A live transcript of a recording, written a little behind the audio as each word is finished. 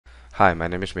Hi, my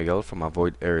name is Miguel from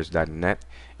avoiderrors.net.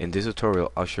 In this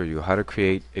tutorial, I'll show you how to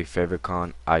create a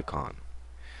favicon icon.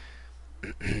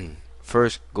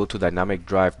 First, go to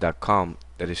DYNAMICDRIVE.com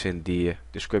that is in the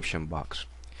description box.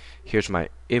 Here's my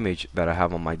image that I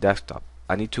have on my desktop.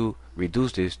 I need to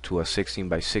reduce this to a 16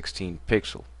 by 16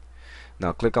 pixel.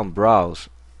 Now click on Browse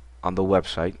on the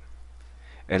website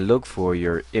and look for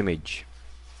your image.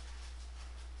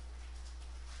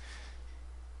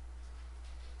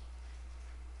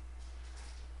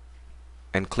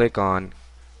 And click on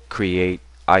Create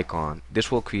Icon.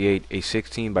 This will create a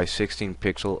 16 by 16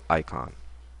 pixel icon.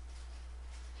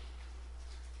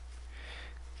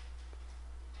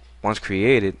 Once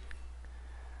created,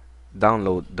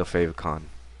 download the favicon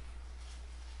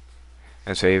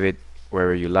and save it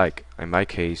wherever you like. In my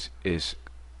case is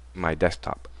my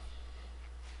desktop.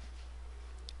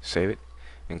 Save it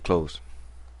and close.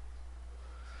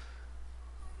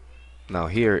 Now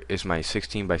here is my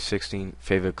 16 by 16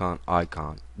 favicon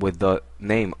icon with the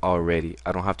name already.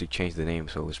 I don't have to change the name,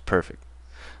 so it's perfect.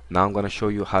 Now I'm going to show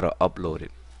you how to upload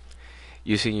it.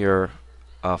 Using your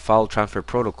file transfer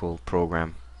protocol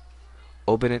program,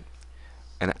 open it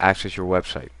and access your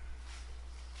website.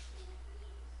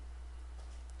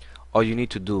 All you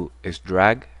need to do is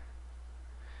drag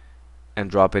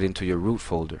and drop it into your root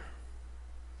folder.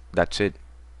 That's it.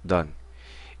 Done.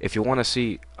 If you want to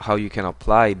see how you can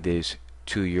apply this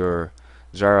to your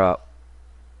Zara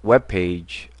web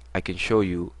page, I can show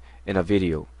you in a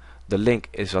video. The link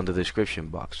is on the description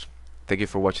box. Thank you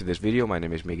for watching this video. My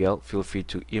name is Miguel. Feel free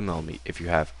to email me if you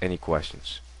have any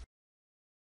questions.